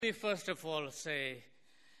Let me first of all say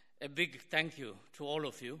a big thank you to all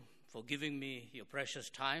of you for giving me your precious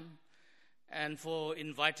time and for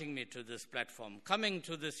inviting me to this platform. Coming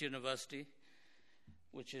to this university,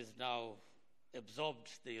 which is now absorbed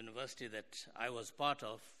the university that I was part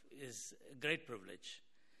of, is a great privilege.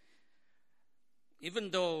 Even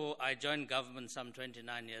though I joined government some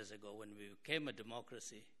 29 years ago when we became a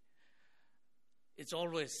democracy, it's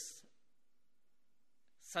always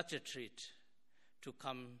such a treat to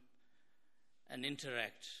come and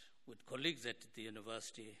interact with colleagues at the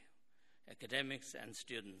university, academics and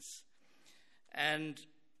students. And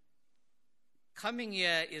coming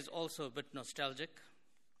here is also a bit nostalgic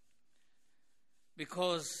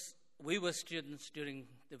because we were students during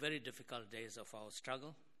the very difficult days of our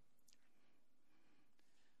struggle.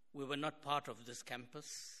 We were not part of this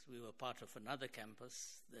campus. We were part of another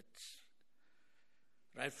campus that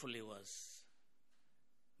rightfully was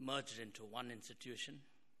merged into one institution.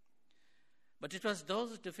 But it was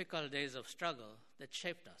those difficult days of struggle that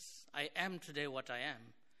shaped us. I am today what I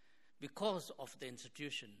am because of the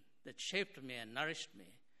institution that shaped me and nourished me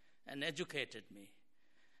and educated me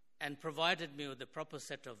and provided me with the proper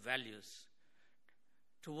set of values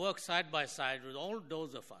to work side by side with all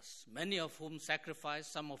those of us, many of whom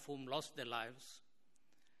sacrificed, some of whom lost their lives,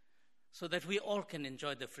 so that we all can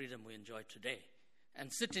enjoy the freedom we enjoy today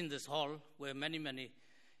and sit in this hall where many, many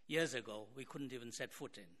years ago we couldn't even set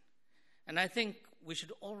foot in. And I think we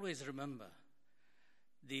should always remember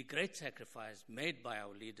the great sacrifice made by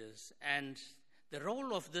our leaders and the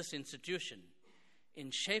role of this institution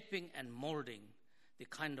in shaping and molding the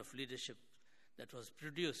kind of leadership that was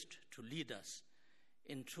produced to lead us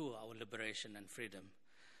into our liberation and freedom.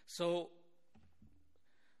 So,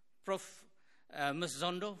 Ms.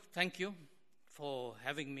 Zondo, thank you for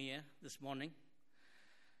having me here this morning.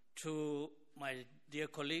 To my dear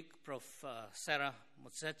colleague, Prof. Sarah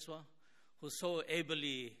Motsetswa, who so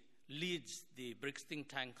ably leads the BRICS Think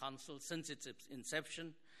Tank Council since its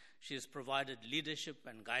inception. She has provided leadership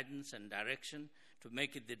and guidance and direction to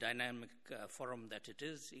make it the dynamic forum that it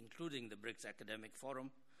is, including the BRICS Academic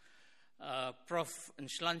Forum. Prof.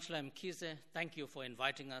 Nhlanhla Mkhize, thank you for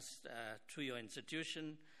inviting us to your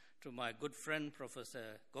institution. To my good friend,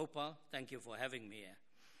 Professor Gopal, thank you for having me here.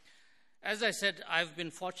 As I said, I've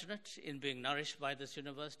been fortunate in being nourished by this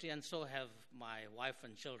university, and so have my wife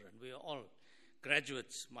and children. We are all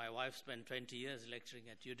graduates. My wife spent 20 years lecturing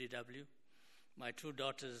at UDW. My two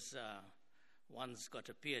daughters, one's got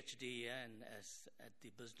a PhD here at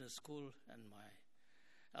the business school, and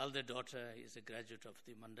my elder daughter is a graduate of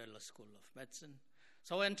the Mandela School of Medicine.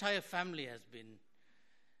 So our entire family has been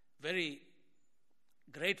very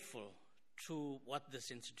grateful to what this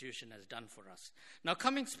institution has done for us. Now,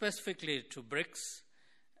 coming specifically to BRICS,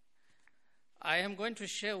 I am going to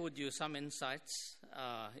share with you some insights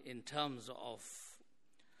in terms of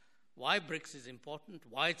why BRICS is important,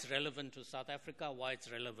 why it's relevant to South Africa, why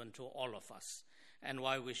it's relevant to all of us, and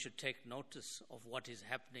why we should take notice of what is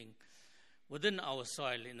happening within our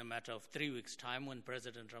soil in a matter of 3 weeks' time when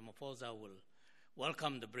President Ramaphosa will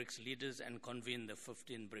welcome the BRICS leaders and convene the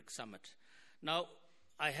 15 BRICS Summit. Now,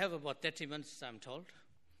 I have about 30 minutes, I'm told.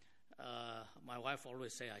 My wife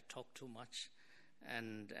always says I talk too much,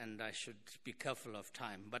 and I should be careful of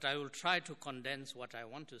time. But I will try to condense what I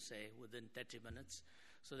want to say within 30 minutes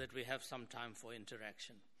so that we have some time for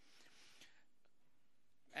interaction.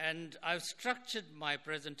 And I've structured my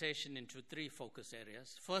presentation into 3 focus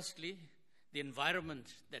areas. Firstly, the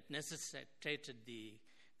environment that necessitated the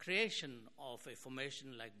creation of a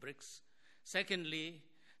formation like BRICS. Secondly,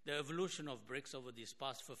 the evolution of BRICS over these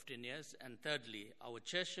past 15 years, and thirdly, our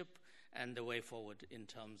chairship and the way forward in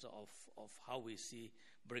terms of how we see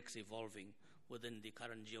BRICS evolving within the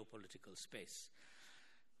current geopolitical space.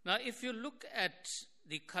 Now, if you look at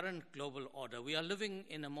the current global order, we are living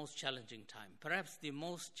in a most challenging time, perhaps the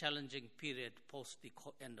most challenging period post the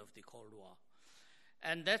end of the Cold War.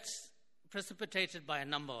 And that's precipitated by a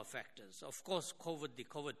number of factors. Of course, the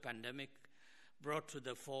COVID pandemic brought to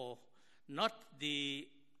the fore not the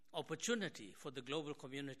opportunity for the global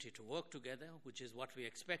community to work together, which is what we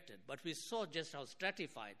expected. But we saw just how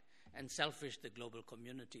stratified and selfish the global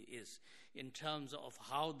community is in terms of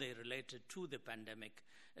how they related to the pandemic,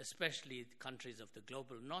 especially the countries of the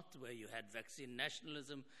global north, where you had vaccine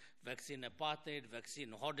nationalism, vaccine apartheid,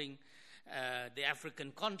 vaccine hoarding. The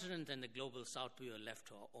African continent and the global south, we were left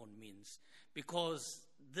to our own means. Because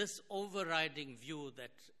this overriding view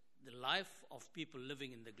that the life of people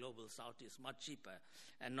living in the global south is much cheaper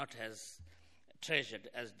and not as treasured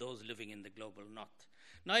as those living in the global north.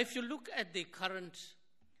 Now, if you look at the current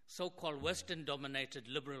so-called Western-dominated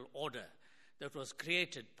liberal order that was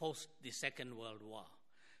created post the Second World War,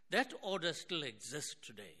 That order still exists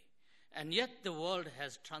today, and yet the world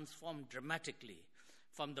has transformed dramatically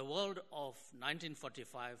from the world of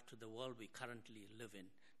 1945 to the world we currently live in.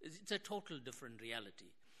 It's a total different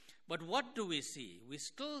reality. But what do we see? We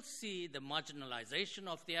still see the marginalization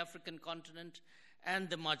of the African continent and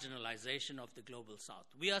the marginalization of the global south.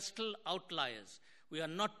 We are still outliers. We are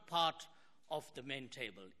not part of the main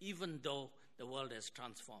table, even though the world has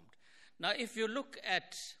transformed. Now, if you look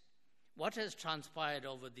at what has transpired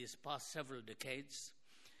over these past several decades,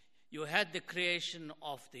 you had the creation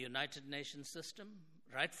of the United Nations system.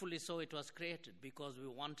 Rightfully so, it was created because we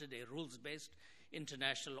wanted a rules-based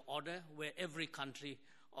international order where every country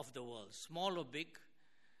of the world, small or big,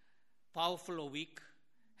 powerful or weak,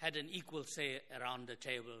 had an equal say around the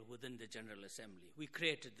table within the General Assembly. We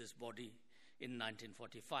created this body in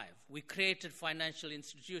 1945. We created financial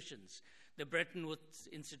institutions. The Bretton Woods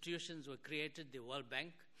institutions were created, the World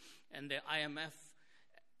Bank and the IMF,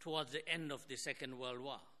 towards the end of the Second World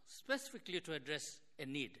War, specifically to address a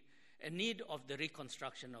need of the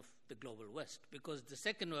reconstruction of the global West, because the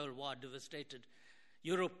Second World War devastated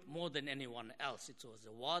Europe more than anyone else. It was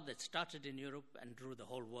a war that started in Europe and drew the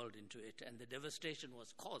whole world into it, and the devastation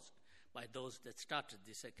was caused by those that started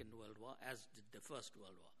the Second World War, as did the First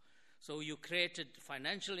World War. So you created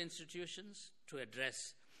financial institutions to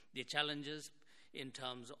address the challenges in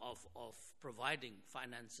terms of providing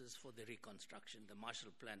finances for the reconstruction, the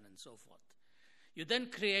Marshall Plan and so forth. You then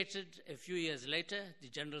created, a few years later, the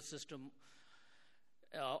General System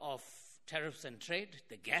of Tariffs and Trade,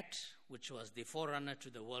 the GATT, which was the forerunner to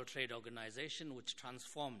the World Trade Organization, which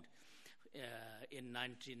transformed in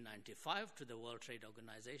 1995 to the World Trade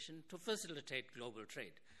Organization to facilitate global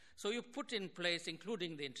trade. So you put in place,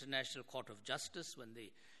 including the International Court of Justice when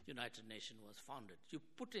the United Nations was founded, you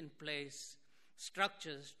put in place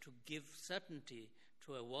structures to give certainty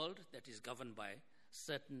to a world that is governed by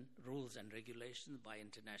certain rules and regulations by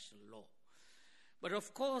international law. But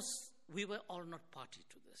of course, we were all not party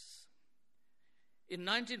to this. In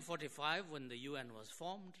 1945, when the UN was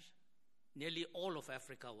formed, nearly all of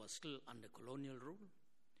Africa was still under colonial rule.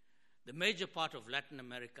 The major part of Latin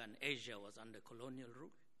America and Asia was under colonial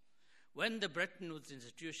rule. When the Bretton Woods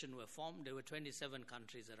institution were formed, there were 27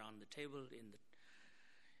 countries around the table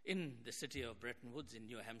in the city of Bretton Woods in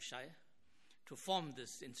New Hampshire to form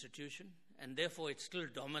this institution, and therefore it's still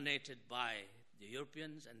dominated by the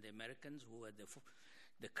Europeans and the Americans, who were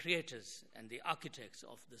the creators and the architects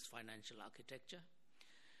of this financial architecture.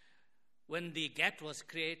 When the GATT was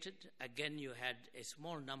created, again you had a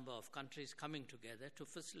small number of countries coming together to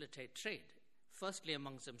facilitate trade, firstly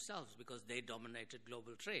amongst themselves because they dominated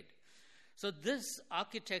global trade. So this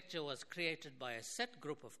architecture was created by a set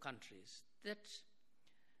group of countries that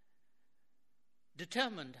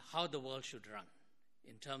determined how the world should run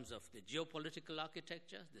in terms of the geopolitical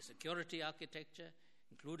architecture, the security architecture,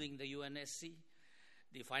 including the UNSC,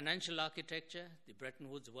 the financial architecture, the Bretton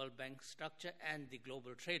Woods World Bank structure, and the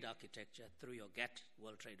global trade architecture through your GATT,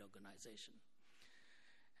 World Trade Organization.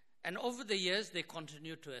 And over the years, they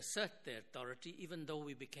continued to assert their authority, even though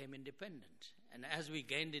we became independent. And as we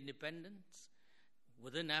gained independence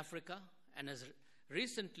within Africa, and as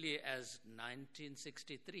recently as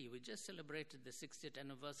 1963, we just celebrated the 60th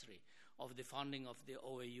anniversary of the founding of the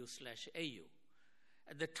OAU/AU.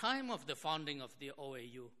 At the time of the founding of the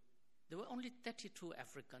OAU, there were only 32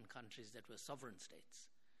 African countries that were sovereign states.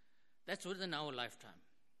 That's within our lifetime.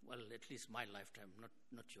 Well, at least my lifetime,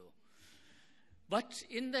 not your. But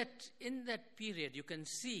in that period, you can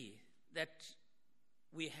see that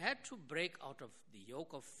we had to break out of the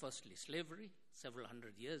yoke of, firstly, slavery, several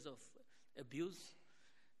hundred years of abuse,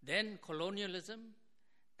 then colonialism,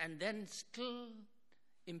 and then still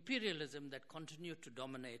imperialism that continued to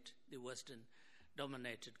dominate the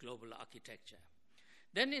Western-dominated global architecture.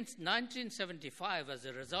 Then in 1975, as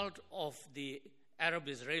a result of the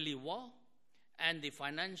Arab-Israeli war and the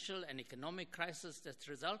financial and economic crisis that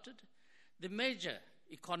resulted, the major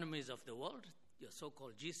economies of the world, your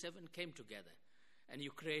so-called G7, came together, and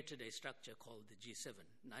you created a structure called the G7.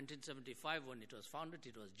 In 1975, when it was founded,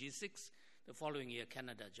 it was G6. The following year,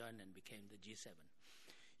 Canada joined and became the G7.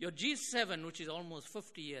 Your G7, which is almost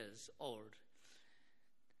 50 years old,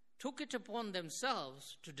 took it upon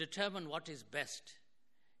themselves to determine what is best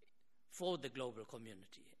for the global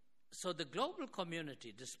community. So the global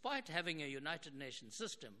community, despite having a United Nations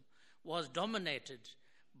system, was dominated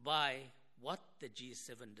by what the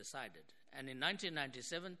G7 decided. And in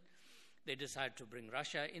 1997, they decided to bring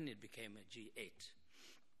Russia in. It became a G8.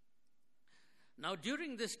 Now,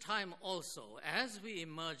 during this time also, as we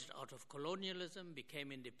emerged out of colonialism,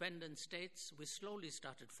 became independent states, we slowly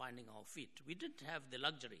started finding our feet. We didn't have the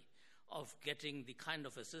luxury of getting the kind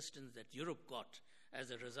of assistance that Europe got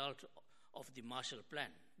as a result of the Marshall Plan.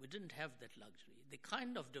 We didn't have that luxury. The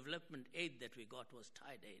kind of development aid that we got was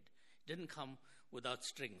tied aid. It didn't come without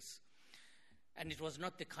strings. And it was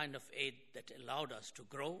not the kind of aid that allowed us to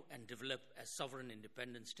grow and develop as sovereign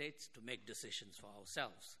independent states to make decisions for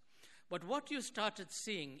ourselves. But what you started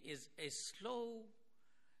seeing is a slow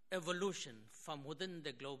evolution from within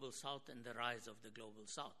the global south and the rise of the global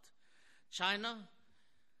south. China,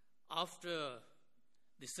 after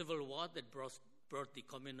the civil war that brought the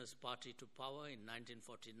Communist Party to power in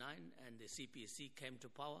 1949 and the CPC came to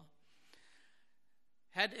power,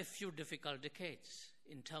 had a few difficult decades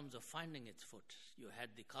in terms of finding its foot. You had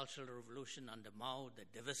the Cultural Revolution under Mao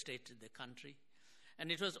that devastated the country.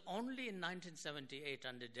 And it was only in 1978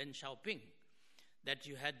 under Deng Xiaoping that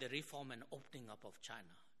you had the reform and opening up of China.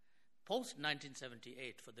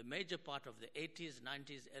 Post-1978, for the major part of the 80s,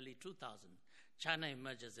 90s, early 2000s, China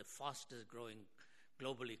emerged as the fastest growing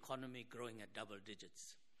global economy, growing at double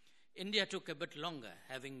digits. India took a bit longer.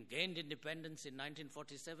 Having gained independence in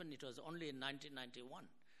 1947, it was only in 1991,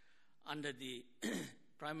 under the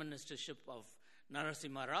Prime Ministership of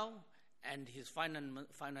Narasimha Rao and his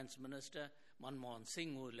finance minister, Manmohan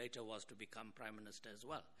Singh, who later was to become Prime Minister as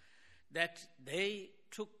well, that they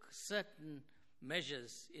took certain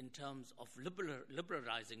measures in terms of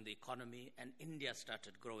liberalizing the economy, and India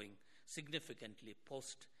started growing significantly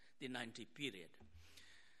post the 90 period.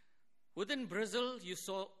 Within Brazil, you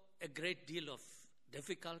saw a great deal of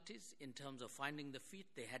difficulties in terms of finding the feet.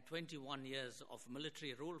 They had 21 years of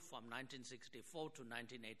military rule from 1964 to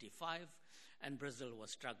 1985, and Brazil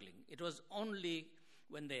was struggling. It was only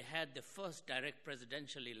when they had the first direct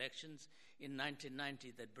presidential elections in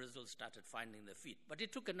 1990 that Brazil started finding the feet. But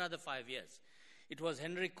it took another 5 years. It was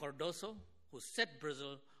Henrique Cardoso who set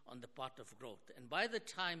Brazil on the path of growth. And by the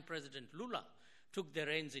time President Lula took the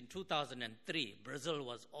reins in 2003, Brazil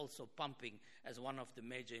was also pumping as one of the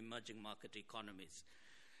major emerging market economies.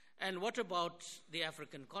 And what about the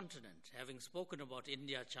African continent? Having spoken about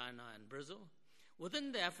India, China, and Brazil,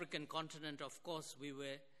 within the African continent, of course, we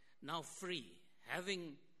were now free,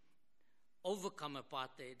 having overcome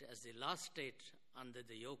apartheid as the last state under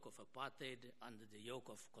the yoke of apartheid, under the yoke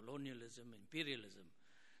of colonialism, imperialism.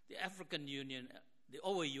 The African Union, the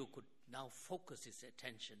OAU, could now focus its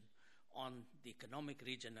attention on the economic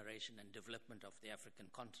regeneration and development of the African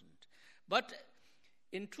continent. But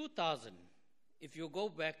in 2000, if you go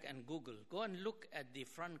back and Google, go and look at the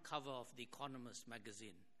front cover of The Economist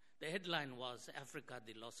magazine. The headline was Africa,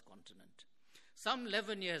 the Lost Continent. Some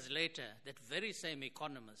 11 years later, that very same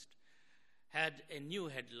Economist had a new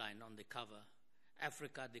headline on the cover,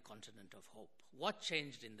 Africa, the Continent of Hope. What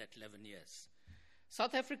changed in that 11 years?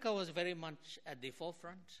 South Africa was very much at the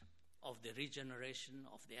forefront of the regeneration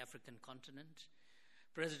of the African continent.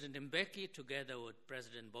 President Mbeki, together with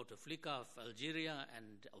President Bouteflika of Algeria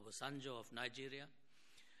and Obasanjo of Nigeria,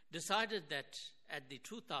 decided that at the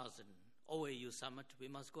 2000 OAU summit, we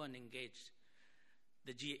must go and engage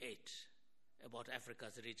the G8 about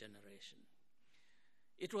Africa's regeneration.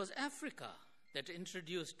 It was Africa that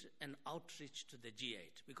introduced an outreach to the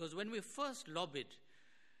G8, because when we first lobbied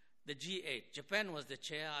the G8, Japan was the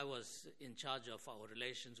chair, I was in charge of our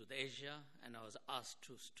relations with Asia, and I was asked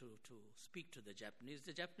to speak to the Japanese.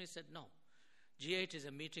 The Japanese said, no, G8 is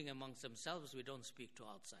a meeting amongst themselves, we don't speak to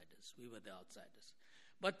outsiders. We were the outsiders.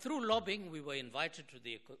 But through lobbying, we were invited to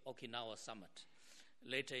the Okinawa summit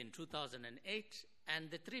later in 2008,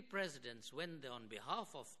 and the three presidents went there on behalf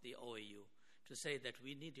of the OAU to say that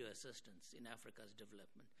we need your assistance in Africa's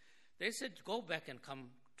development. They said, go back and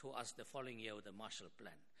come to us the following year with a Marshall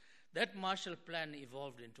Plan. That Marshall Plan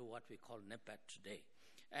evolved into what we call NEPAD today.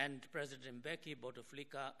 And President Mbeki,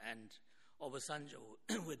 Bouteflika, and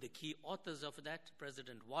Obasanjo were the key authors of that.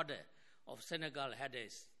 President Wade of Senegal had a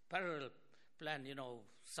parallel plan. You know,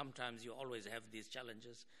 sometimes you always have these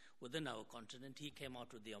challenges within our continent. He came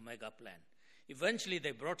out with the Omega Plan. Eventually,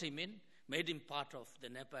 they brought him in, made him part of the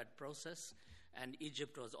NEPAD process, and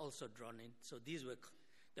Egypt was also drawn in. So these were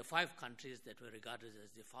the 5 countries that were regarded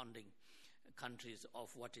as the founding countries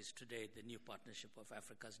of what is today the new Partnership of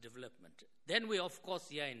Africa's Development. Then we, of course,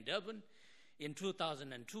 here in Durban, in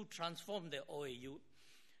 2002, transformed the OAU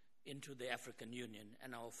into the African Union,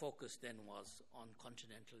 and our focus then was on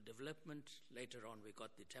continental development. Later on, we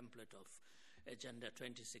got the template of Agenda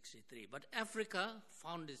 2063. But Africa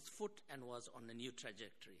found its foot and was on a new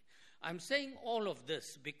trajectory. I'm saying all of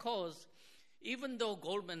this because even though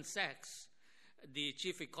Goldman Sachs, the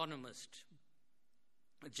chief economist,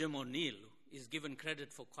 Jim O'Neill, is given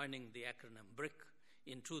credit for coining the acronym BRIC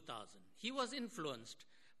in 2000, he was influenced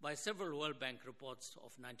by several World Bank reports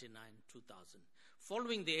of 99-2000.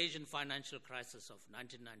 Following the Asian financial crisis of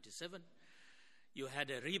 1997, you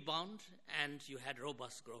had a rebound and you had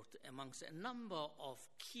robust growth amongst a number of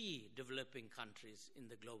key developing countries in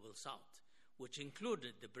the global south, which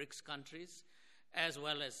included the BRICS countries as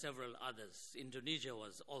well as several others. Indonesia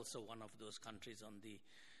was also one of those countries on the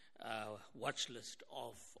watch list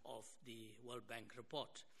of the World Bank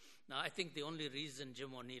report. Now, I think the only reason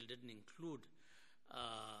Jim O'Neill didn't include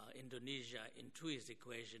Indonesia into his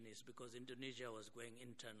equation is because Indonesia was going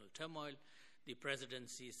internal turmoil. The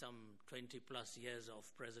presidency, some 20 plus years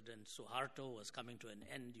of President Suharto, was coming to an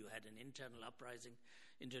end. You had an internal uprising.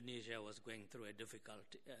 Indonesia was going through a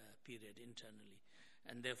difficult period internally.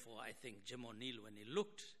 And therefore, I think Jim O'Neill, when he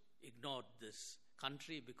looked, ignored this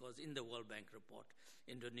country, because in the World Bank report,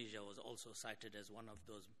 Indonesia was also cited as one of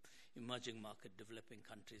those emerging market developing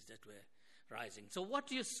countries that were rising. So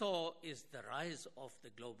what you saw is the rise of the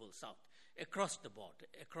global south across the board,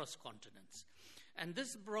 across continents. And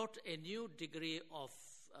this brought a new degree of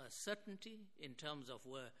certainty in terms of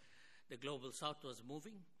where the global south was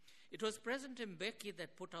moving. It was President Mbeki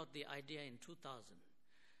that put out the idea in 2000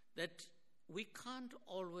 that we can't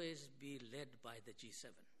always be led by the G7.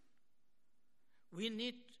 We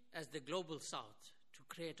need, as the global south, to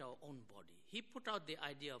create our own body. He put out the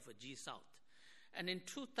idea of a G-South. And in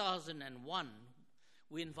 2001,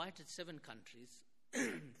 we invited 7 countries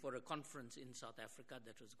for a conference in South Africa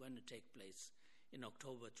that was going to take place in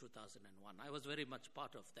October 2001. I was very much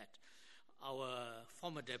part of that. Our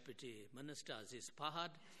former Deputy Minister, Aziz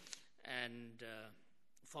Pahad, and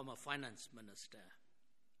former Finance Minister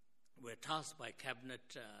were tasked by Cabinet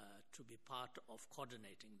to be part of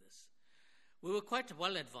coordinating this. We were quite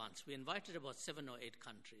well advanced. We invited about 7 or 8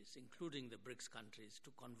 countries, including the BRICS countries,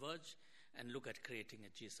 to converge and look at creating a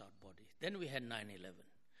G-South body. Then we had 9/11.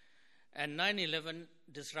 And 9/11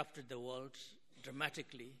 disrupted the world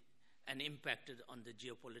dramatically and impacted on the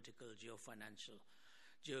geopolitical, geofinancial,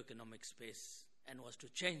 geoeconomic space, and was to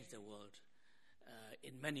change the world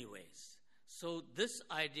in many ways. So this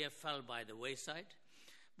idea fell by the wayside.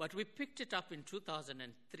 But we picked it up in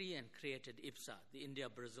 2003 and created IBSA, the India,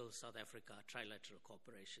 Brazil, South Africa Trilateral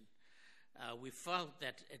Cooperation. We felt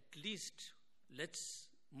that at least let's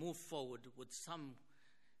move forward with some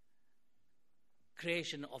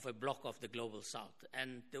creation of a block of the global south.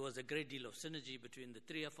 And there was a great deal of synergy between the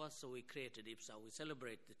 3 of us, so we created IBSA. We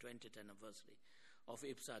celebrate the 20th anniversary of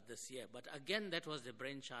IBSA this year. But again, that was the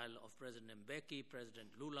brainchild of President Mbeki,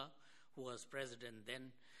 President Lula, who was president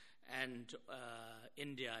then. And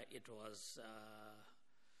India, it wasn't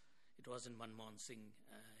Manmohan Singh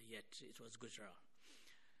yet, it was Gujarat.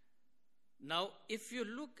 Now, if you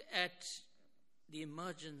look at the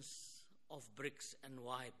emergence of BRICS and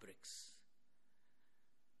why BRICS,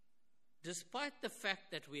 despite the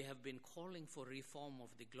fact that we have been calling for reform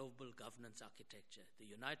of the global governance architecture, the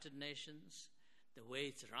United Nations, the way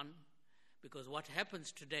it's run, because what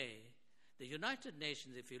happens today, the United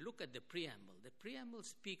Nations, if you look at the preamble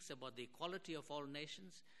speaks about the equality of all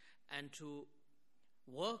nations and to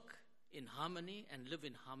work in harmony and live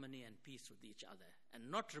in harmony and peace with each other and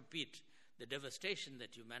not repeat the devastation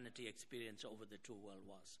that humanity experienced over the 2 world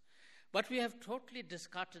wars. But we have totally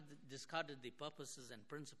discarded the purposes and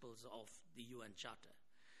principles of the UN Charter.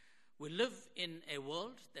 We live in a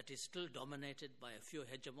world that is still dominated by a few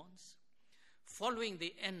hegemons. Following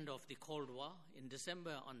the end of the Cold War, on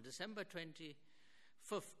December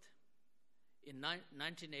 25th, in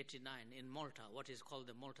 1989, in Malta, what is called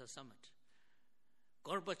the Malta Summit,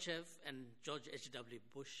 Gorbachev and George H.W.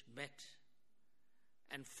 Bush met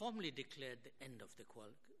and formally declared the end of the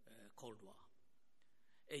Cold War.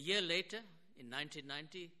 A year later, in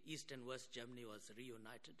 1990, East and West Germany was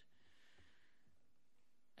reunited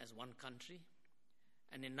as one country.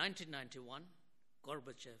 And in 1991,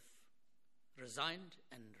 Gorbachev resigned,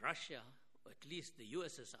 and Russia, or at least the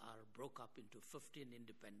USSR, broke up into 15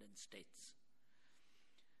 independent states.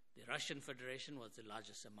 The Russian Federation was the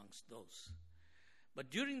largest amongst those. But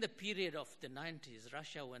during the period of the 90s,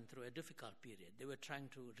 Russia went through a difficult period. They were trying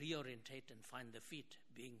to reorientate and find their feet,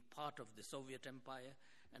 being part of the Soviet Empire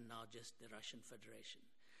and now just the Russian Federation.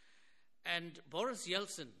 And Boris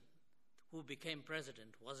Yeltsin, who became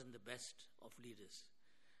president, wasn't the best of leaders.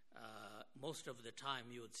 Most of the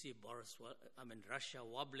time you would see Russia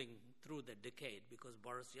wobbling through the decade because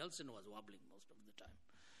Boris Yeltsin was wobbling most of the time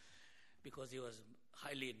because he was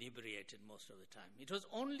highly inebriated most of the time. It was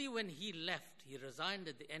only when he left, he resigned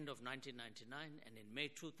at the end of 1999, and in May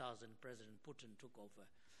 2000, President Putin took over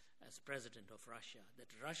as president of Russia,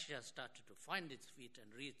 that Russia started to find its feet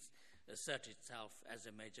and reassert itself as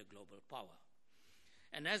a major global power.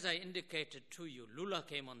 And as I indicated to you, Lula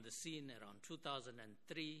came on the scene around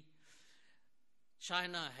 2003.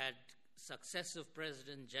 China had successive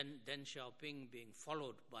President Deng Xiaoping being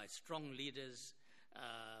followed by strong leaders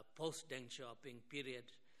post-Deng Xiaoping period,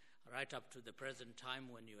 right up to the present time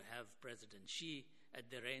when you have President Xi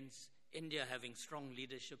at the reins, India having strong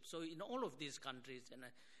leadership. So in all of these countries, in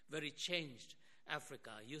a very changed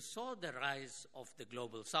Africa, you saw the rise of the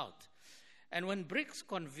global south. And when BRICS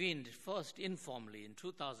convened first informally in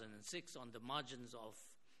 2006 on the margins of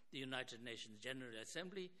the United Nations General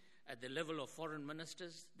Assembly, at the level of foreign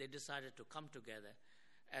ministers, they decided to come together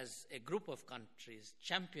as a group of countries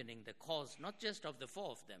championing the cause, not just of the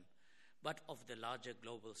four of them, but of the larger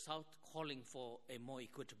global south, calling for a more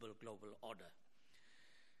equitable global order.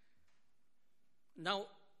 Now,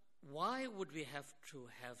 why would we have to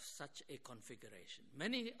have such a configuration?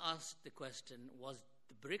 Many asked the question, was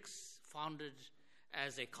the BRICS founded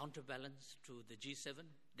as a counterbalance to the G7?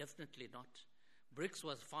 Definitely not. BRICS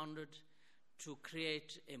was founded to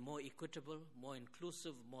create a more equitable, more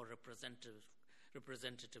inclusive, more representative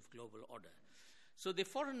global order. So the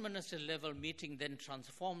foreign minister level meeting then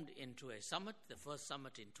transformed into a summit, the first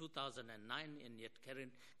summit in 2009 in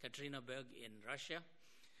Yekaterinburg in Russia.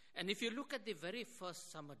 And if you look at the very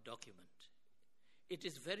first summit document, it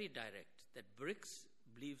is very direct that BRICS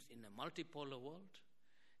believes in a multipolar world,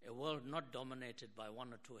 a world not dominated by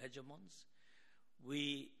one or two hegemons.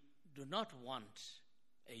 We do not want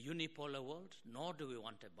a unipolar world, nor do we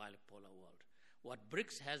want a bipolar world. What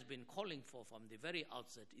BRICS has been calling for from the very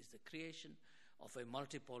outset is the creation of a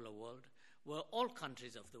multipolar world where all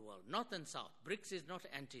countries of the world, North and South, BRICS is not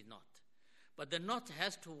anti-North, but the North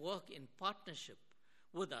has to work in partnership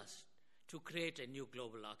with us to create a new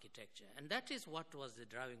global architecture. And that is what was the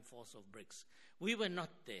driving force of BRICS. We were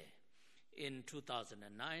not there in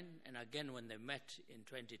 2009, and again when they met in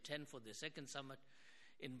 2010 for the second summit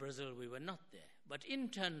in Brazil, we were not there. But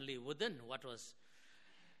internally, within what was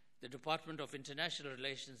the Department of International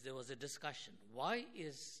Relations, there was a discussion. Why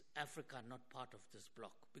is Africa not part of this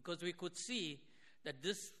bloc? Because we could see that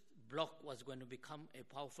this bloc was going to become a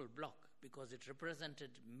powerful bloc because it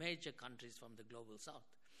represented major countries from the global south.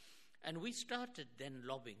 And we started then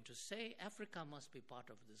lobbying to say Africa must be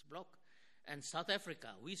part of this bloc. And South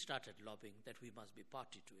Africa, we started lobbying that we must be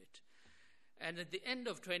party to it. And at the end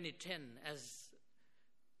of 2010, as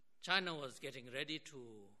China was getting ready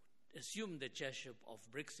to assume the chairship of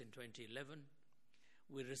BRICS in 2011,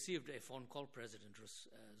 we received a phone call. President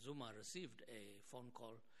Zuma received a phone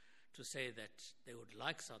call to say that they would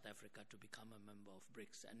like South Africa to become a member of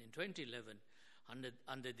BRICS. And in 2011,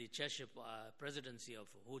 under the chairship presidency of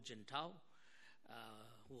Hu Jintao,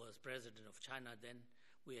 who was president of China then,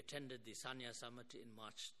 we attended the Sanya summit in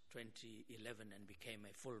March 2011 and became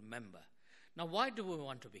a full member. Now, why do we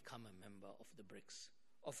want to become a member of the BRICS?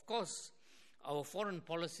 Of course, our foreign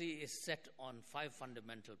policy is set on 5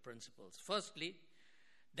 fundamental principles. Firstly,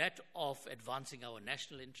 that of advancing our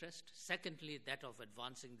national interest. Secondly, that of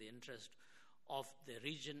advancing the interest of the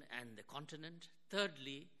region and the continent.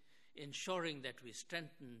 Thirdly, ensuring that we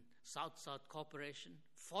strengthen South-South cooperation.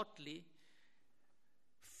 Fourthly,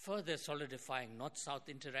 further solidifying North-South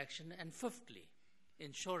interaction. And fifthly,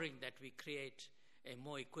 ensuring that we create a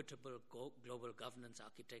more equitable global governance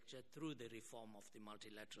architecture through the reform of the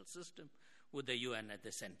multilateral system with the UN at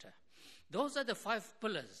the center. Those are the 5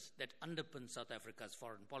 pillars that underpin South Africa's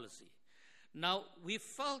foreign policy. Now, we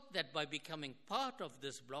felt that by becoming part of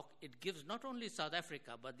this bloc, it gives not only South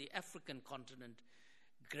Africa, but the African continent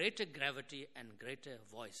greater gravity and greater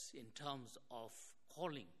voice in terms of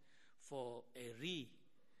calling for a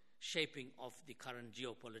reshaping of the current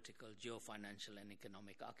geopolitical, geofinancial, and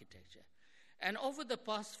economic architecture. And over the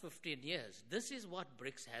past 15 years, this is what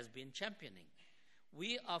BRICS has been championing.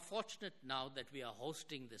 We are fortunate now that we are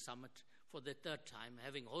hosting the summit for the 3rd time,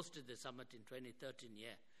 having hosted the summit in 2013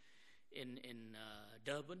 in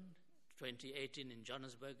Durban, 2018 in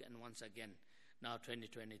Johannesburg, and once again now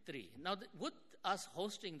 2023. Now, with us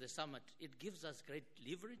hosting the summit, it gives us great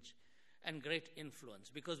leverage and great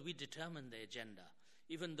influence because we determine the agenda.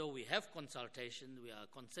 Even though we have consultation, we are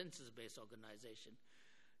a consensus-based organization,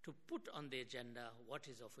 to put on the agenda what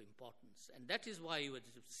is of importance. And that is why you would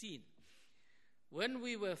have seen, when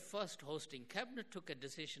we were first hosting, Cabinet took a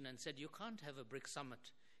decision and said, you can't have a BRICS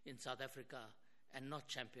summit in South Africa and not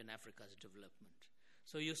champion Africa's development.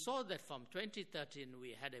 So you saw that from 2013,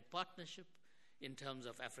 we had a partnership in terms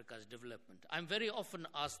of Africa's development. I'm very often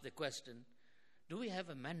asked the question, do we have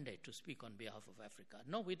a mandate to speak on behalf of Africa?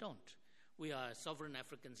 No, we don't. We are a sovereign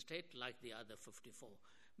African state like the other 54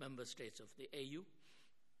 member states of the AU.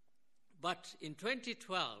 But in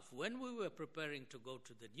 2012, when we were preparing to go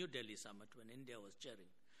to the New Delhi summit, when India was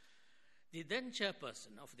chairing, The then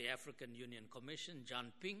chairperson of the African Union Commission,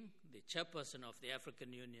 John Ping, the chairperson of the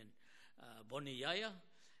African Union, Boni Yaya,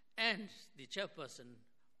 and the chairperson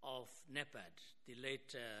of NEPAD, the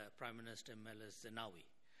late Prime Minister Meles Zenawi.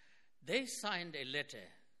 They signed a letter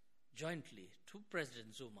jointly to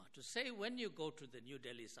President Zuma to say, when you go to the New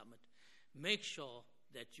Delhi summit, make sure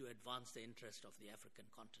that you advance the interest of the African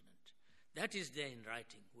continent. That is there in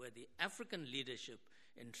writing, where the African leadership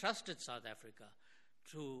entrusted South Africa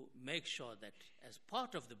to make sure that as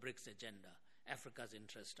part of the BRICS agenda, Africa's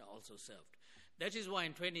interests are also served. That is why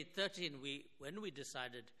in 2013, when we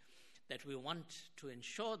decided that we want to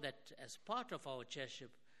ensure that as part of our chairship,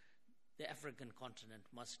 the African continent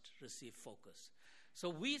must receive focus. So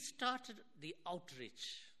we started the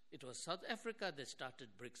outreach. It was South Africa that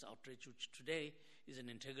started BRICS outreach, which today is an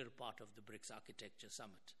integral part of the BRICS Architecture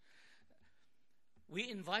Summit. We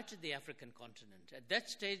invited the African continent. At that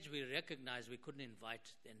stage, we recognized we couldn't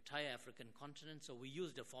invite the entire African continent, so we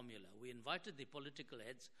used a formula. We invited the political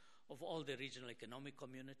heads of all the regional economic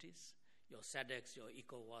communities, your SADCs, your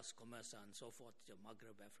ECOWAS, COMESA, and so forth, your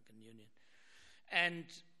Maghreb African Union. And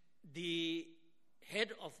the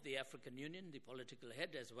head of the African Union, the political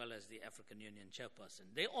head, as well as the African Union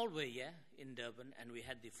chairperson. They all were here in Durban, and we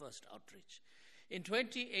had the first outreach. In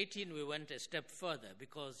 2018, we went a step further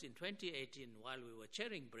because in 2018, while we were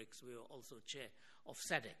chairing BRICS, we were also chair of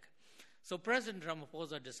SADC. So President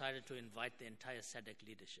Ramaphosa decided to invite the entire SADC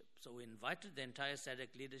leadership. So we invited the entire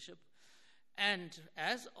SADC leadership, and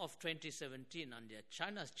as of 2017, under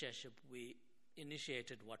China's chairship, we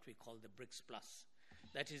initiated what we call the BRICS Plus.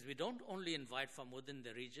 That is, we don't only invite from within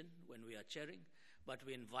the region when we are chairing, but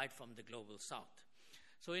we invite from the global south.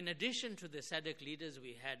 So in addition to the SADC leaders,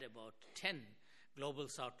 we had about 10 global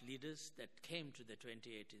south leaders that came to the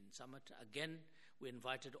 2018 summit. Again, we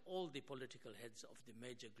invited all the political heads of the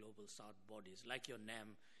major global south bodies, like your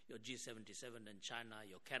NAM, your G77 in China,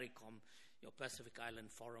 your CARICOM, your Pacific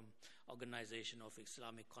Island Forum, Organization of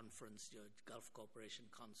Islamic Conference, your Gulf Cooperation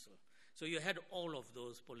Council. So you had all of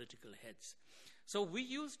those political heads. So we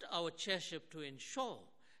used our chairship to ensure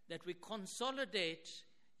that we consolidate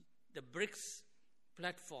the BRICS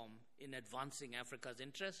platform in advancing Africa's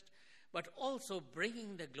interest, but also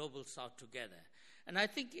bringing the global south together. And I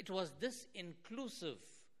think it was this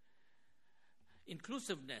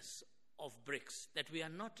inclusiveness of BRICS, that we are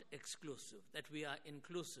not exclusive, that we are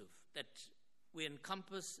inclusive, that we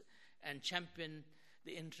encompass and champion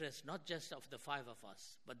the interests not just of the five of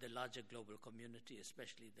us, but the larger global community,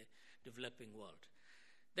 especially the developing world,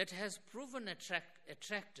 that has proven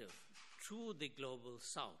attractive to the global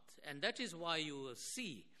south. And that is why you will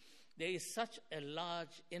see there is such a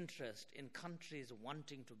large interest in countries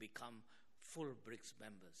wanting to become full BRICS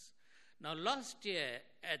members. Now, last year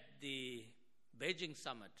at the Beijing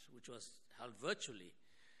summit, which was held virtually,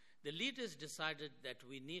 the leaders decided that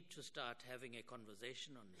we need to start having a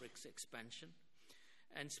conversation on BRICS expansion.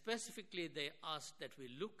 And specifically, they asked that we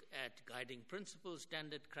look at guiding principles,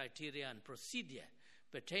 standard criteria, and procedure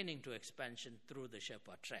pertaining to expansion through the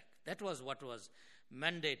Sherpa track. That was what was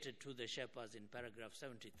mandated to the Sherpas in paragraph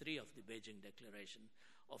 73 of the Beijing Declaration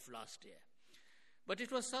of last year. But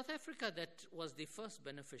it was South Africa that was the first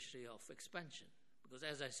beneficiary of expansion, because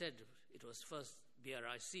as I said, it was first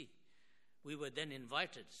BRIC. We were then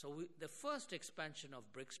invited. So the first expansion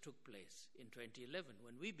of BRICS took place in 2011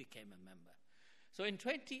 when we became a member. So in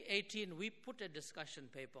 2018, we put a discussion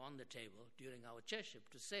paper on the table during our chairship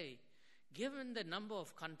to say, given the number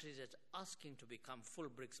of countries that's asking to become full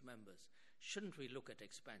BRICS members, shouldn't we look at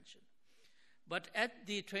expansion? But at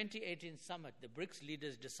the 2018 summit, the BRICS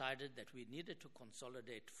leaders decided that we needed to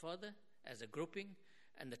consolidate further as a grouping,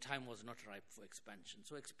 and the time was not ripe for expansion.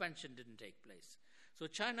 So expansion didn't take place. So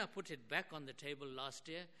China put it back on the table last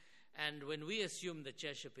year, and when we assumed the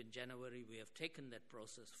chairship in January, we have taken that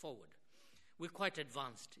process forward. We're quite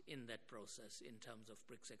advanced in that process in terms of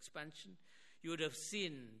BRICS expansion. You would have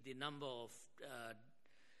seen the number of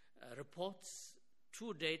reports.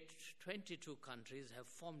 To date, 22 countries have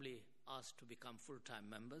formally asked to become full-time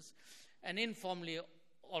members, and informally,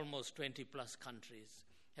 almost 20-plus countries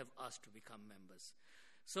have asked to become members.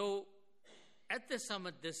 So at the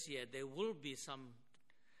summit this year, there will be some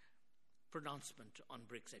pronouncement on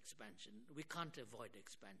BRICS expansion. We can't avoid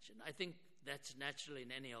expansion. I think that's natural in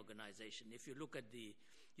any organization. If you look at the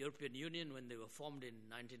European Union, when they were formed in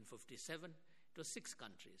 1957, it was 6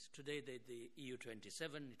 countries. Today, the EU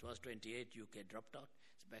 27, it was 28, UK dropped out,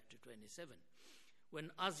 it's back to 27. When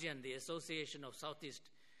ASEAN, the Association of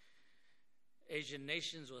Southeast Asian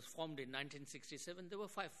Nations, was formed in 1967, there were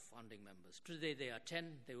 5 founding members. Today, they are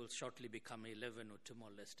 10. They will shortly become 11 with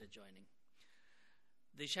Timor-Leste joining.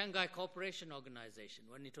 The Shanghai Cooperation Organization,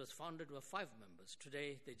 when it was founded, were 5 members.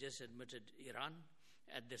 Today, they just admitted Iran.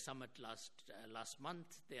 At the summit last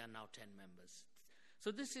month, they are now 10 members.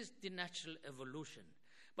 So this is the natural evolution.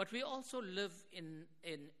 But we also live in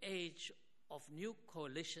an age of new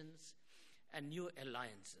coalitions and new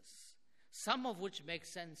alliances, some of which make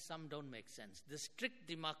sense, some don't make sense. The strict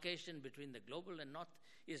demarcation between the global and North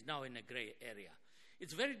is now in a gray area.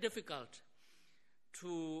 It's very difficult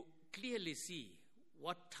to clearly see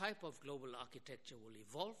what type of global architecture will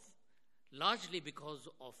evolve, largely because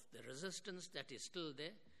of the resistance that is still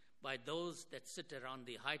there by those that sit around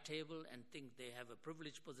the high table and think they have a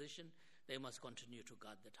privileged position. They must continue to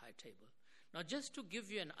guard that high table. Now, just to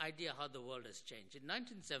give you an idea how the world has changed, in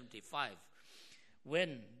 1975,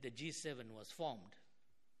 when the G7 was formed,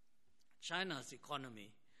 China's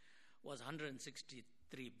economy was $163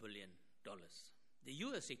 billion. The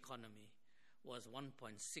US economy was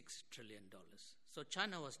 $1.6 trillion. So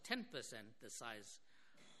China was 10% the size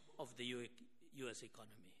of the US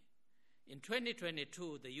economy. In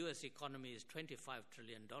 2022, the US economy is $25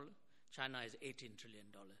 trillion. China is $18 trillion.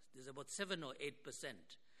 There's about 7 or 8%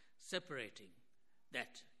 separating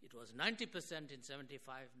that. It was 90% in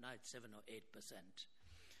 75, now it's 7 or 8%.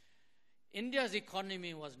 India's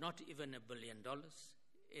economy was not even $1 billion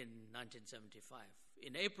in 1975.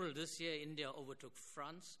 In April this year, India overtook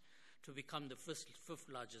France to become the fifth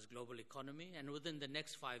largest global economy, and within the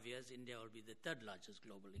next 5 years, India will be the 3rd largest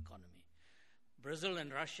global economy. Brazil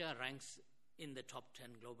and Russia ranks in the top 10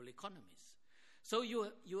 global economies. So you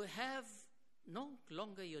have no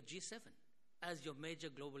longer your G7 as your major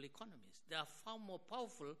global economies. There are far more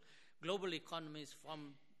powerful global economies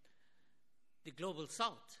from the global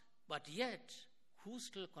south, but yet who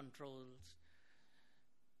still controls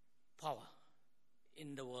power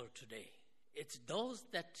in the world today? It's those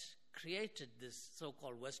that created this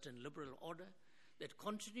so-called Western liberal order that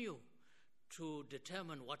continue to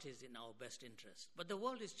determine what is in our best interest. But the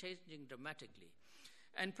world is changing dramatically.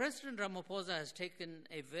 And President Ramaphosa has taken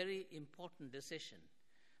a very important decision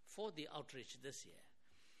for the outreach this year.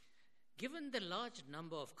 Given the large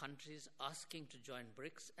number of countries asking to join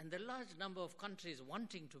BRICS and the large number of countries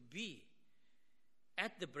wanting to be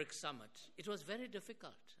at the BRICS summit, it was very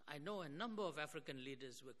difficult. I know a number of African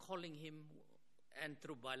leaders were calling him and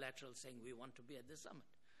through bilateral saying, we want to be at the summit.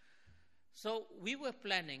 So we were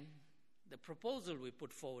planning the proposal we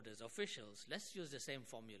put forward as officials. Let's use the same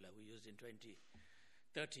formula we used in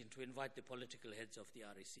 2013 to invite the political heads of the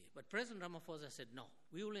REC. But President Ramaphosa said, no,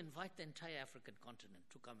 we will invite the entire African continent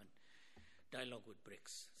to come and dialogue with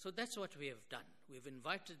BRICS. So that's what we have done. We've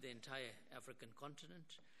invited the entire African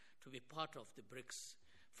continent to be part of the BRICS,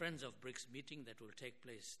 Friends of BRICS meeting that will take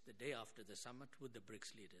place the day after the summit with the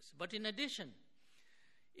BRICS leaders. But in addition,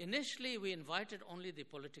 initially we invited only the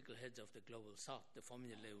political heads of the global south, the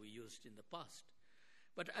formula we used in the past.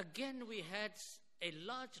 But again, we had a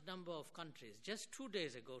large number of countries. Just 2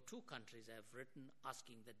 days ago, 2 countries have written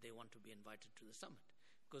asking that they want to be invited to the summit,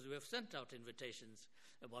 because we have sent out invitations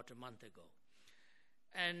about a month ago.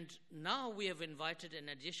 And now we have invited an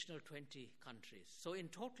additional 20 countries. So in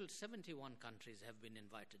total, 71 countries have been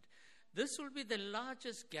invited. This will be the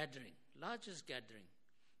largest gathering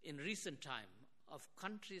in recent time of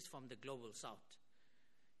countries from the global south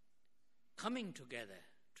coming together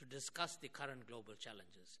to discuss the current global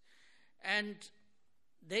challenges. And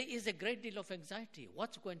there is a great deal of anxiety.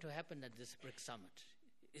 What's going to happen at this BRICS summit?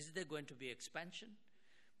 Is there going to be expansion?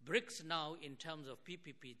 BRICS now, in terms of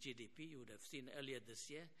PPP GDP, you would have seen earlier this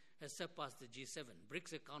year, has surpassed the G7.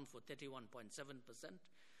 BRICS account for 31.7%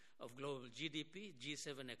 of global GDP.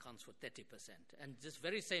 G7 accounts for 30%. And this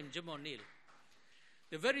very same Jim O'Neill,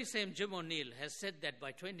 has said that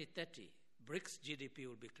by 2030, BRICS GDP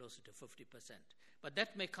will be closer to 50%. But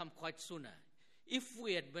that may come quite sooner. If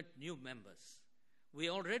we admit new members, we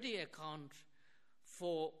already account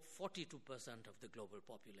for 42% of the global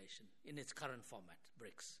population in its current format,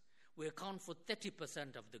 BRICS. We account for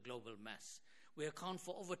 30% of the global mass. We account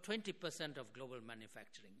for over 20% of global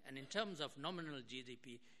manufacturing. And in terms of nominal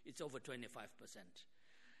GDP, it's over 25%.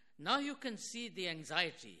 Now you can see the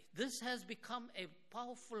anxiety. This has become a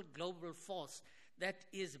powerful global force that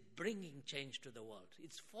is bringing change to the world.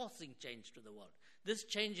 It's forcing change to the world. This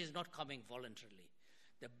change is not coming voluntarily.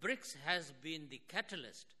 The BRICS has been the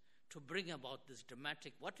catalyst to bring about this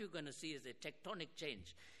dramatic, what you're going to see is a tectonic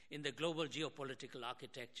change in the global geopolitical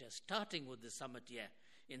architecture, starting with the summit here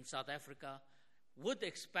in South Africa. With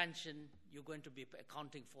expansion, you're going to be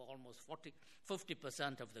accounting for almost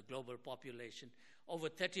 50% of the global population, over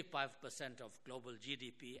 35% of global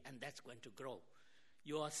GDP, and that's going to grow.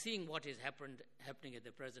 You are seeing what is happening at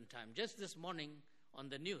the present time. Just this morning on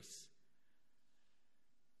the news,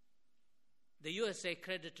 the USA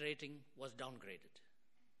credit rating was downgraded.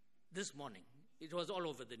 This morning, it was all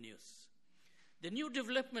over the news. The New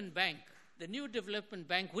Development Bank,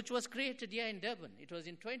 which was created here in Durban, it was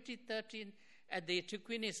in 2013 at the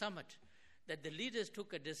Tukwini Summit that the leaders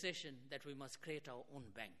took a decision that we must create our own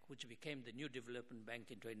bank, which became the New Development Bank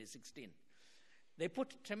in 2016. They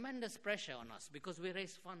put tremendous pressure on us because we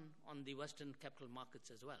raised funds on the Western capital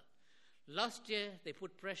markets as well. Last year, they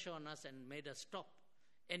put pressure on us and made us stop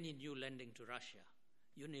any new lending to Russia,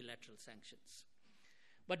 unilateral sanctions.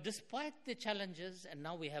 But despite the challenges, and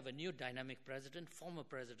now we have a new dynamic president, former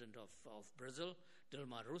president of Brazil,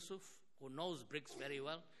 Dilma Rousseff, who knows BRICS very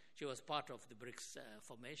well. She was part of the BRICS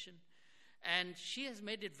formation. And she has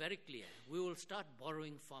made it very clear, we will start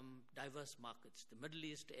borrowing from diverse markets, the Middle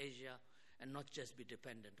East, Asia, and not just be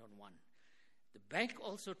dependent on one. The bank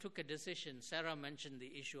also took a decision. Sarah mentioned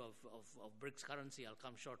the issue of BRICS currency. I'll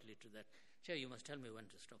come shortly to that. Chair, you must tell me when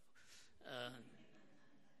to stop.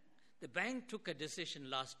 The bank took a decision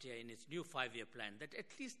last year in its new 5-year plan that at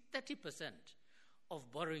least 30%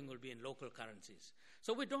 of borrowing will be in local currencies.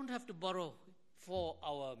 So we don't have to borrow for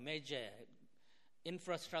our major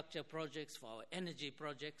infrastructure projects, for our energy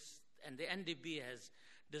projects, and the NDB has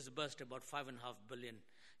disbursed about $5.5 billion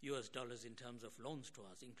in terms of loans to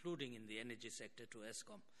us, including in the energy sector to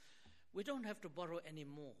ESCOM. We don't have to borrow any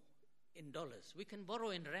more in dollars. We can borrow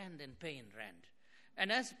in rand and pay in rand.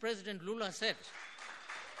 And as President Lula said,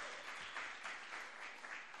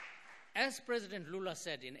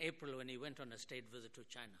 in April when he went on a state visit to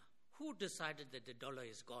China, who decided that the dollar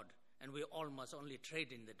is God and we all must only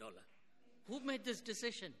trade in the dollar? Who made this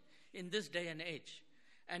decision in this day and age?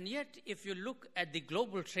 And yet, if you look at the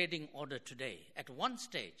global trading order today, at one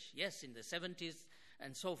stage, yes, in the 70s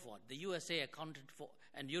and so forth, the USA accounted for,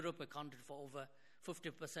 and Europe accounted for over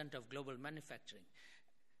 50% of global manufacturing.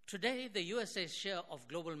 Today, the USA's share of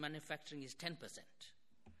global manufacturing is 10%.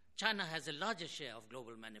 China has a larger share of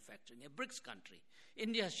global manufacturing, a BRICS country.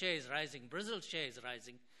 India's share is rising, Brazil's share is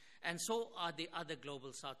rising, and so are the other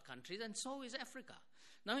global South countries, and so is Africa.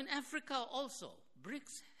 Now in Africa also,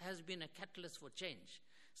 BRICS has been a catalyst for change,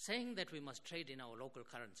 saying that we must trade in our local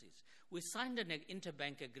currencies. We signed an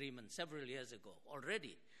interbank agreement several years ago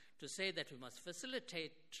already to say that we must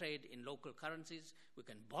facilitate trade in local currencies, we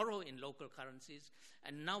can borrow in local currencies,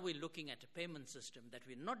 and now we're looking at a payment system that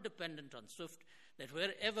we're not dependent on SWIFT, that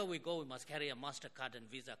wherever we go we must carry a MasterCard and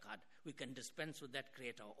Visa card. We can dispense with that,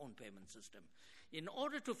 create our own payment system. In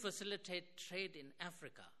order to facilitate trade in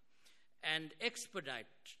Africa and expedite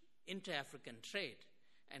inter-African trade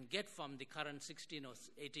and get from the current 16 or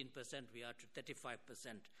 18% we are to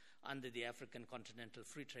 35% under the African Continental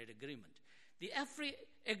Free Trade Agreement, the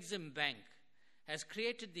Afri-Exim Bank has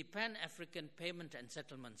created the Pan-African Payment and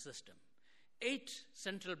Settlement System. 8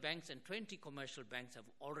 central banks and 20 commercial banks have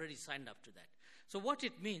already signed up to that. So what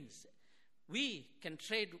it means, we can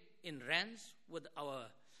trade in rands with our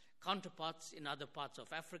counterparts in other parts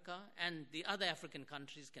of Africa, and the other African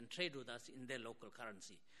countries can trade with us in their local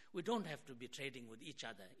currency. We don't have to be trading with each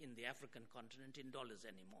other in the African continent in dollars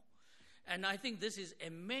anymore. And I think this is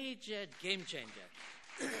a major game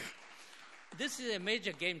changer. This is a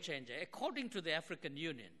major game changer. According to the African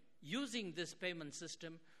Union, using this payment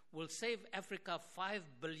system will save Africa $5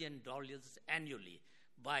 billion annually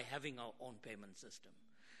by having our own payment system.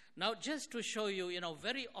 Now, just to show you,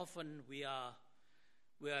 very often we are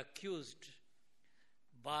accused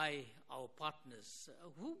by our partners,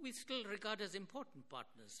 who we still regard as important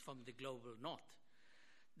partners from the global north,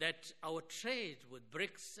 that our trade with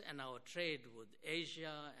BRICS and our trade with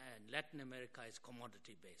Asia and Latin America is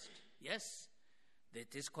commodity-based. Yes,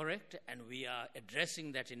 that is correct, and we are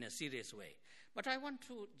addressing that in a serious way. But I want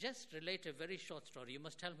to just relate a very short story. You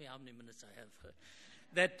must tell me how many minutes I have.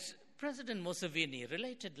 That President Museveni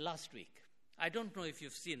related last week. I don't know if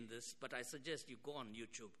you've seen this, but I suggest you go on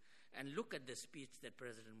YouTube and look at the speech that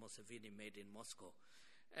President Museveni made in Moscow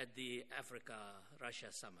at the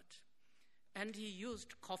Africa-Russia summit. And he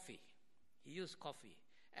used coffee.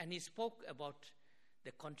 And he spoke about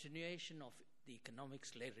the continuation of the economic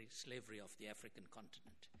slavery of the African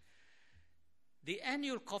continent. The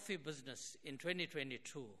annual coffee business in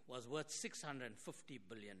 2022 was worth $650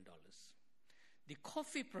 billion. The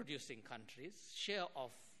coffee-producing countries' share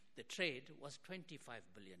of the trade was $25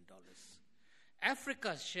 billion.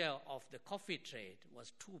 Africa's share of the coffee trade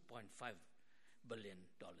was $2.5 billion.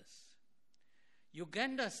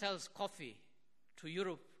 Uganda sells coffee to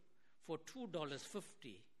Europe for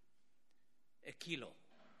 $2.50 a kilo.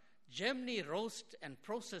 Germany roast and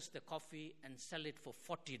process the coffee and sell it for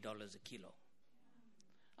 $40 a kilo.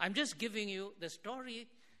 I'm just giving you the story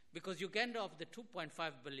because Uganda of the $2.5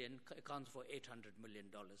 billion accounts for $800 million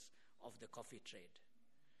of the coffee trade.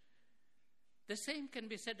 The same can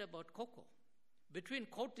be said about cocoa. Between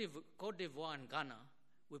Cote d'Ivoire and Ghana,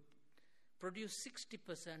 we produce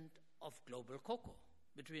 60% of global cocoa.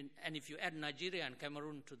 And if you add Nigeria and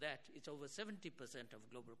Cameroon to that, it's over 70% of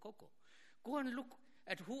global cocoa. Go and look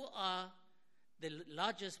at who are the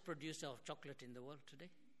largest producer of chocolate in the world today.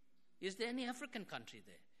 Is there any African country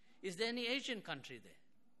there? Is there any Asian country there?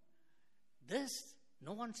 This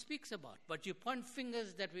no one speaks about, but you point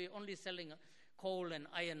fingers that we're only selling coal and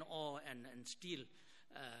iron ore and steel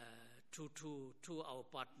to our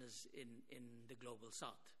partners in the global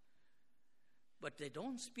south. But they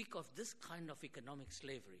don't speak of this kind of economic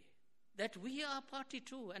slavery that we are a party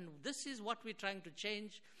to, and this is what we're trying to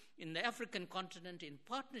change in the African continent in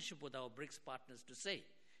partnership with our BRICS partners to say,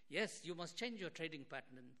 yes, you must change your trading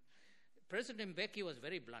pattern. President Mbeki was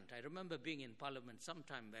very blunt. I remember being in Parliament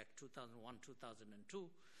sometime back, 2001, 2002.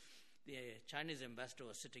 The Chinese ambassador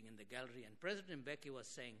was sitting in the gallery, and President Mbeki was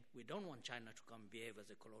saying, we don't want China to come behave as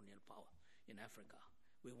a colonial power in Africa.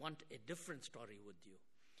 We want a different story with you.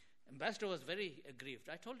 Ambassador was very aggrieved.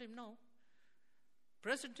 I told him, no.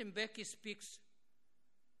 President Mbeki speaks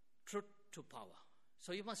truth to power.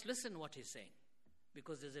 So you must listen what he's saying,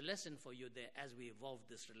 because there's a lesson for you there as we evolve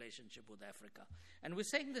this relationship with Africa. And we're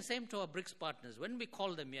saying the same to our BRICS partners. When we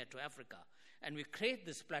call them here to Africa and we create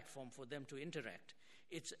this platform for them to interact,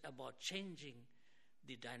 it's about changing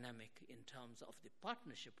the dynamic in terms of the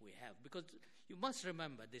partnership we have. Because you must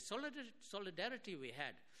remember, the solidarity we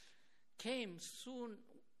had came soon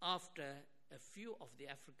after a few of the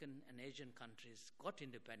African and Asian countries got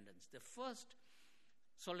independence. The first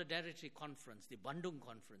Solidarity Conference, the Bandung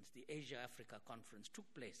Conference, the Asia-Africa Conference,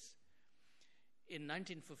 took place in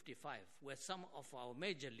 1955, where some of our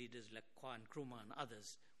major leaders like Kwame Nkrumah and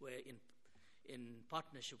others were in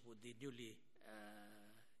partnership with the newly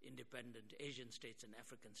independent Asian states and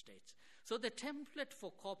African states. So the template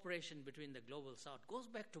for cooperation between the global south goes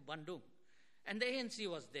back to Bandung. And the ANC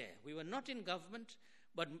was there. We were not in government,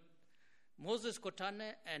 but Moses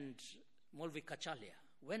Kotane and Molvi Kachalia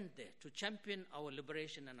went there to champion our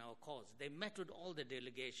liberation and our cause. They met with all the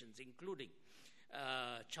delegations, including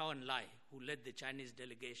Chao En Lai, who led the Chinese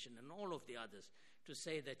delegation, and all of the others, to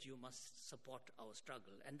say that you must support our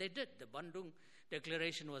struggle. And they did. The Bandung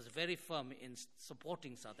Declaration was very firm in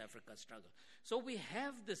supporting South Africa's struggle. So we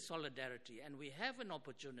have this solidarity, and we have an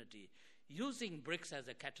opportunity using BRICS as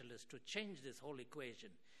a catalyst to change this whole equation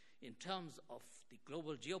in terms of the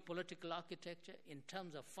global geopolitical architecture, in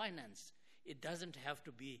terms of finance. It doesn't have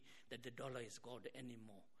to be that the dollar is God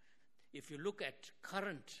anymore. If you look at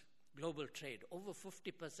current global trade, over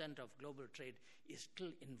 50% of global trade is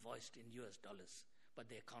still invoiced in US dollars, but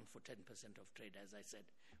they account for 10% of trade, as I said.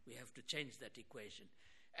 We have to change that equation.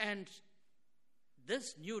 And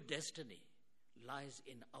this new destiny lies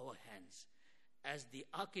in our hands as the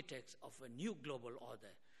architects of a new global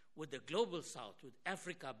order, with the global south, with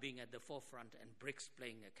Africa being at the forefront and BRICS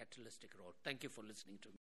playing a catalytic role. Thank you for listening to me.